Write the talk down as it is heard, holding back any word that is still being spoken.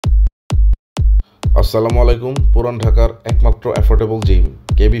আসসালামু আলাইকুম। পুরান ঢাকার একমাত্র অ্যাফোর্ডেবল জিম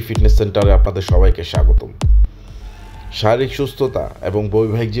কেবি ফিটনেস সেন্টারে আপনাদের সবাইকে স্বাগতম। শারীরিক সুস্থতা এবং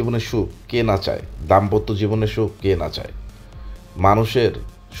বৈবাহিক জীবনের সুখ কে না চায়? দাম্পত্য জীবনের সুখ কে না চায়? মানুষের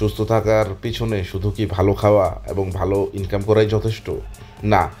সুস্থ থাকার পিছনে শুধু কি ভালো খাওয়া এবং ভালো ইনকাম করাই যথেষ্ট?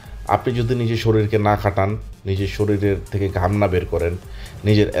 না। আপনি যদি নিজের শরীরকে না খাটান, নিজের শরীরের থেকে ঘাম না বের করেন,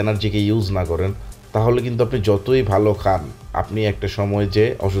 নিজের এনার্জিকে ইউজ না করেন, তাহলে কিন্তু আপনি যতই ভালো খান, আপনি একটা সময়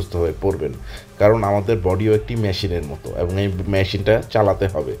যেয়ে অসুস্থ হয়ে পড়বেন। কারণ আমাদের বডিও একটি মেশিনের মতো এবং এই মেশিনটা চালাতে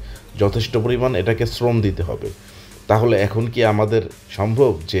হবে, যথেষ্ট পরিমাণ এটাকে শ্রম দিতে হবে। তাহলে এখন কি আমাদের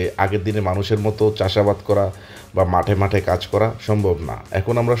সম্ভব যে আগের দিনে মানুষের মতো চাষাবাদ করা বা মাঠে মাঠে কাজ করা? সম্ভব না।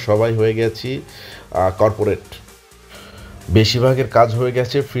 এখন আমরা সবাই হয়ে গেছি কর্পোরেট। বেশিরভাগের কাজ হয়ে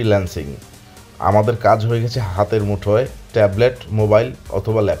গেছে ফ্রিল্যান্সিং। আমাদের কাজ হয়ে গেছে হাতের মুঠোয়, ট্যাবলেট, মোবাইল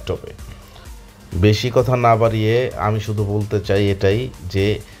অথবা ল্যাপটপে। বেশি কথা না বাড়িয়ে আমি শুধু বলতে চাই এটাই যে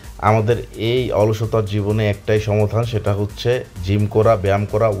আমাদের এই অলসতার জীবনে একটাই সমাধান, সেটা হচ্ছে জিম করা, ব্যায়াম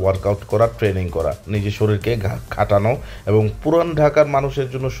করা, ওয়ার্কআউট করা, ট্রেনিং করা, নিজের শরীরকে খাটানো। এবং পুরান ঢাকার মানুষের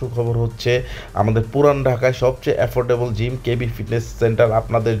জন্য সুখবর হচ্ছে আমাদের পুরান ঢাকায় সবচেয়ে অ্যাফোর্ডেবল জিম কেবি ফিটনেস সেন্টার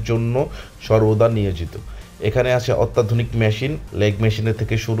আপনাদের জন্য সর্বদা নিয়োজিত। এখানে আছে অত্যাধুনিক মেশিন, লেগ মেশিনের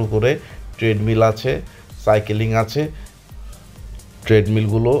থেকে শুরু করে ট্রেডমিল আছে, সাইকেলিং আছে।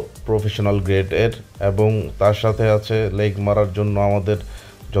 ট্রেডমিলগুলো প্রফেশনাল গ্রেডের এবং তার সাথে আছে লেগ মারার জন্য আমাদের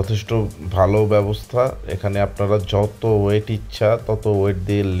যথেষ্ট ভালো ব্যবস্থা। এখানে আপনারা যত ওয়েট ইচ্ছা তত ওয়েট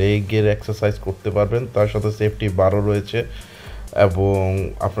দিয়ে লেগের এক্সারসাইজ করতে পারবেন। তার সাথে সেফটি বারও রয়েছে এবং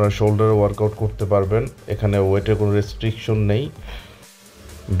আপনারা শোল্ডারে ওয়ার্কআউট করতে পারবেন। এখানে ওয়েটের কোনো রেস্ট্রিকশন নেই।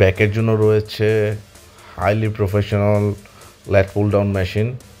 ব্যাকের জন্য রয়েছে highly professional ল্যাট pull down machine.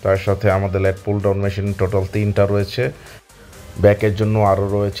 তার সাথে আমাদের ল্যাট পুল ডাউন মেশিন টোটাল 3টা রয়েছে। ব্যাকের জন্য আরও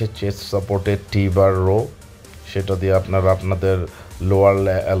রয়েছে চেস্ট সাপোর্টেড টি বার রো, সেটা দিয়ে আপনারা আপনাদের লোয়ার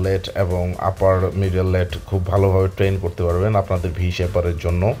লেট এবং আপার মিডল লেট খুব ভালোভাবে ট্রেন করতে পারবেন। আপনাদের ভি শেপারের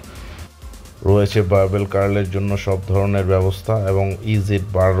জন্য রয়েছে বারবেল কার্লের জন্য সব ধরনের ব্যবস্থা এবং ইজিট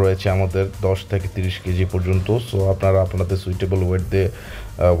বার রয়েছে আমাদের 10 থেকে 30 কেজি পর্যন্ত। সো আপনারা আপনাদের সুইটেবল ওয়েট দিয়ে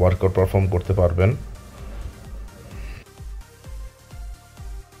ওয়ার্কআউট পারফর্ম করতে পারবেন।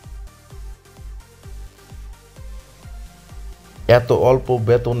 এত অল্প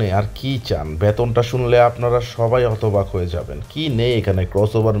বেতনে আর কি চান? বেতনটা শুনলে আপনারা সবাই হতবাক হয়ে যাবেন। কি নেই এখানে?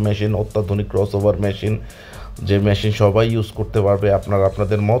 ক্রসওভার মেশিন, অত্যাধুনিক ক্রসওভার মেশিন, যে মেশিন সবাই ইউজ করতে পারবে। আপনারা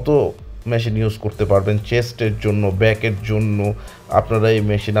আপনাদের মতো মেশিন ইউজ করতে পারবেন চেস্টের জন্য, ব্যাকের জন্য। আপনারা এই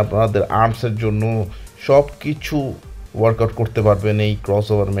মেশিন আপনাদের আর্মসের জন্য সব কিছু ওয়ার্কআউট করতে পারবেন এই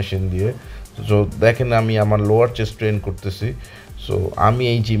ক্রসওভার মেশিন দিয়ে। সো দেখেন, আমি আমার লোয়ার চেস্ট ট্রেন করতেছি। সো আমি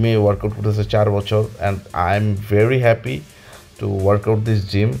এই জিমে ওয়ার্কআউট করতেছি 4 বছর and I am very happy to workout this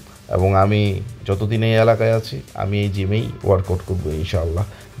gym. এবং আমি যতদিন এই এলাকায় আছি আমি এই জিমেই ওয়ার্কআউট করবো ইনশাআল্লাহ।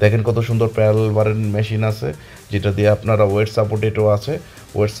 দেখেন কত সুন্দর প্যারালাল বারের মেশিন আছে, যেটা দিয়ে আপনারা ওয়েট সাপোর্টেডও আছে।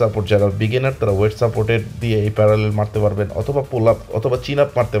 ওয়েট সাপোর্ট, যারা বিগিনার তারা ওয়েট সাপোর্টেড দিয়ে এই প্যারালাল মারতে পারবেন অথবা পুল আপ অথবা চিন আপ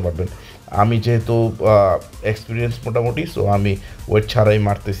মারতে পারবেন। আমি যেহেতু এক্সপিরিয়েন্স মোটামুটি, সো আমি ওয়েট ছাড়াই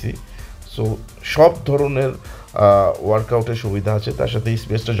মারতেছি। সো সব ধরনের ওয়ার্কআউটের সুবিধা আছে, তার সাথে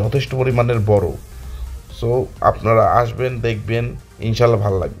স্পেসটা যথেষ্ট পরিমাণের বড়। সো আপনারা আসবেন, দেখবেন, ইনশাল্লাহ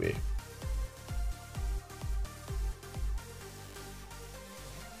ভালো লাগবে।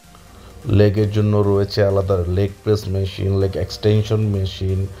 লেগের জন্য রয়েছে আলাদা leg press machine, leg extension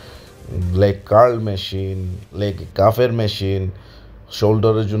machine, leg curl machine, leg কাফের মেশিন।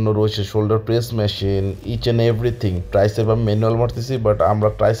 শোল্ডারের জন্য রয়েছে shoulder press machine, each and everything. Tricep আমি ম্যানুয়াল মারতেছি, বাট আমরা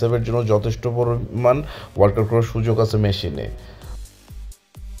ট্রাইসেপের জন্য যথেষ্ট পরিমাণ ওয়ার্কআউট করার সুযোগ আছে মেশিনে।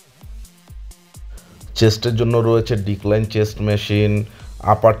 চেস্টের জন্য রয়েছে ডিক্লাইন চেস্ট মেশিন,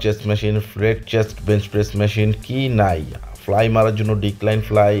 আপার chest machine, flat chest bench press machine. কি নাই? ফ্লাই মারার জন্য decline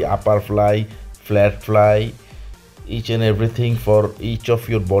fly, upper fly, flat fly, each and everything for each of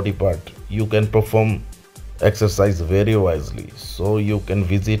your body part. You can perform exercise very wisely, so you can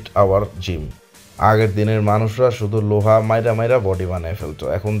visit our gym. আগের দিনের মানুষরা শুধু লোহা মাইরা মাইরা বডি বানায় ফেলতো।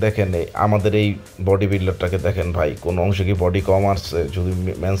 এখন দেখেন আমাদের এই বডি বিল্ডারটাকে দেখেন ভাই, কোন অংশে কি বডি কম আসছে? যদি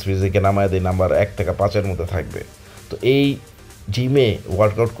মেন্স ফিজিকে নামায় দিই, নাম্বার 1 থেকে 5-এর মধ্যে থাকবে। তো এই জিমে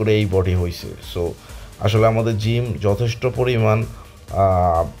ওয়ার্কআউট করে এই বডি হয়েছে। সো আসলে আমাদের জিম যথেষ্ট পরিমাণ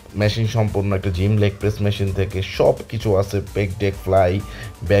মেশিন সম্পন্ন একটা জিম। লেগ প্রেস মেশিন থেকে সব কিছু আছে, পেক ডেক ফ্লাই,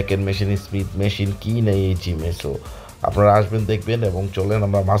 ব্যাকের মেশিন, স্মিথ মেশিন, কি নেই এই জিমে? সো আপনারা আসবেন, দেখবেন এবং চলেন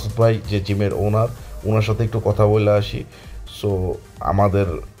আমরা মাসুদ ভাই যে জিমের ওনার সাথে একটু কথা বলে আসি। সো আমাদের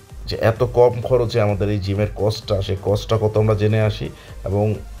যে এত কম খরচে আমাদের এই জিমের কস্টটা, সেই কস্টটা কত আমরা জেনে আসি এবং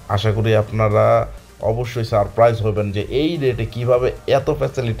আশা করি আপনারা অবশ্যই সারপ্রাইজ হবেন যে এই রেটে কিভাবে এত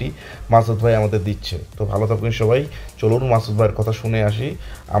ফ্যাসিলিটি মাসুদ ভাই আমাদের দিচ্ছে। তো ভালো থাকবেন সবাই, চলুন মাসুদ ভাইয়ের কথা শুনে আসি,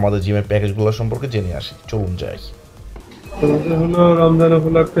 আমাদের জিমের প্যাকেজগুলো সম্পর্কে জেনে আসি, চলুন যাই। তোমাদের হলো রমজান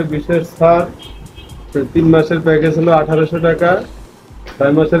উপলক্ষে বিশেষ ছাড়। 3 মাসের প্যাকেজ হলো 1800 টাকা,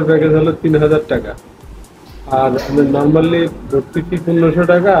 6 মাসের প্যাকেজ হলো 3000 টাকা। আর আমাদের নর্মালি ভর্তি ফি 1500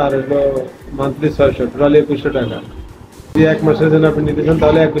 টাকা, আর হলো মান্থলি 600, টোটালি 2100 টাকা। যদি 1 মাসের জন্য আপনি নিতে চান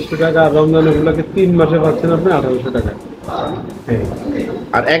তাহলে 2100 টাকা, আর রমজান উপলক্ষে 3 মাসে পাচ্ছেন আপনি 1800 টাকা।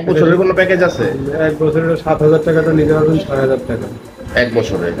 আর এক বছরের কোনো প্যাকেজ আছে? 1 বছরের 7000 টাকাটা নিতে পারবেন 6000 টাকা এক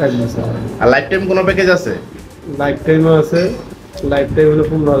বছরে। 1 বছর। আর লাইফ টাইম কোনো প্যাকেজ আছে? লাইফ টাইমও আছে, লাইফ টাইম হলো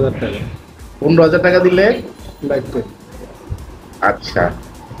 15000 টাকা 15,000 টাকা দিলে লাইফ টাইম। আচ্ছা,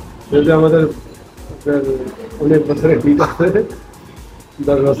 যদি আমাদের অনেক বছরের হিট আছে,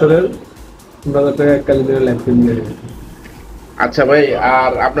 10 বছরের 15,000 টাকা এককালীন লাইফ টাইম দিয়ে দেবে। আচ্ছা ভাই,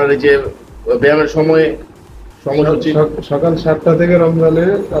 আর আপনার এই যে ব্যায়ামের সময়সূচি? সকাল 7টা থেকে রমজানে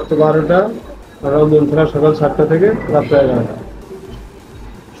রাত্র 12টা, আর রমজান ছাড়া সকাল 7টা থেকে রাত্র 11টা।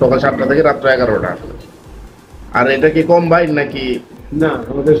 সকাল 7টা থেকে রাত্র 11টা। আর এটা কি কম্বাইন নাকি? না,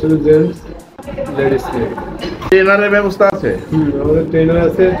 আমাদের শুধু জেন্টস, লেডিস নেই। ট্রেনারের ব্যবস্থা আছে? আমাদের ট্রেনার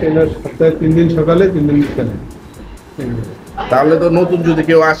আছে, ট্রেনার সপ্তাহে 3 দিন সকালে 3 দিন বিকালে। তাহলে তো নতুন যদি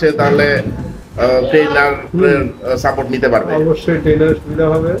কেউ আসে তাহলে ট্রেনার সাপোর্ট নিতে পারবে। অবশ্যই ট্রেনারের সুবিধা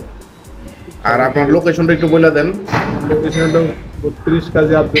হবে। আর আপনার লোকেশনটা একটু বলে দেন। লোকেশন হলো 32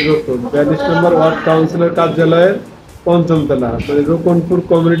 কাজী আব্দুল রফুর, 42 নম্বর ওয়ার্ড কাউন্সিলর কার্যালয়ের 5ম তলা, মানে রোকনপুর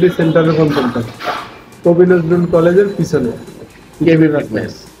কমিউনিটি সেন্টারের 5ম তলা, কবি নজরুল কলেজের পিছনে, কেবি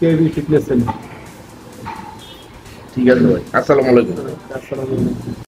ফিটনেস। কেবি ফিটনেস সেন্টার। ঠিক আছে ভাই, আসসালামু আলাইকুম। আসসালামু আলাইকুম।